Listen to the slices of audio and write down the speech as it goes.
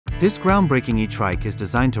This groundbreaking e-Trike is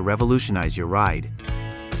designed to revolutionize your ride.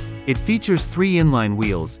 It features 3 inline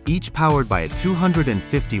wheels, each powered by a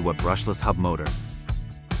 250-watt brushless hub motor.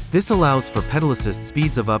 This allows for pedal assist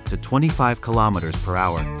speeds of up to 25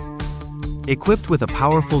 km/h. Equipped with a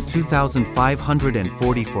powerful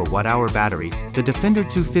 2,544 watt-hour battery, the Defender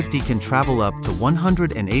 250 can travel up to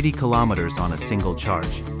 180 km on a single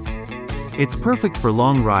charge. It's perfect for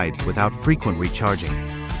long rides without frequent recharging.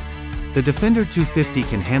 The Defender 250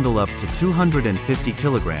 can handle up to 250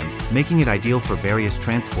 kilograms, making it ideal for various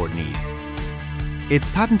transport needs. Its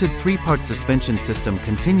patented 3-part suspension system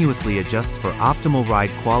continuously adjusts for optimal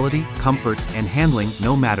ride quality, comfort, and handling,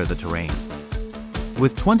 no matter the terrain.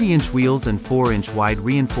 With 20-inch wheels and 4-inch wide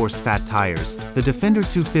reinforced fat tires, the Defender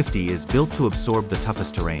 250 is built to absorb the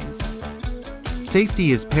toughest terrains.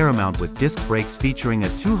 Safety is paramount with disc brakes featuring a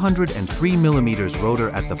 203mm rotor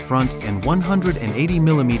at the front and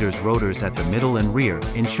 180mm rotors at the middle and rear,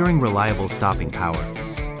 ensuring reliable stopping power.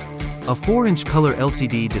 A 4-inch color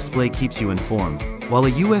LCD display keeps you informed, while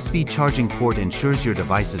a USB charging port ensures your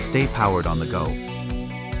devices stay powered on the go.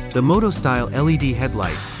 The Moto-style LED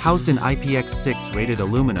headlight, housed in IPX6 rated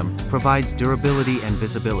aluminum, provides durability and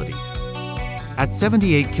visibility. At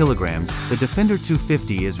 78 kilograms, the Defender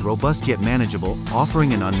 250 is robust yet manageable,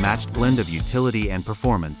 offering an unmatched blend of utility and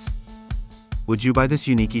performance. Would you buy this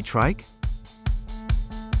unique e-Trike?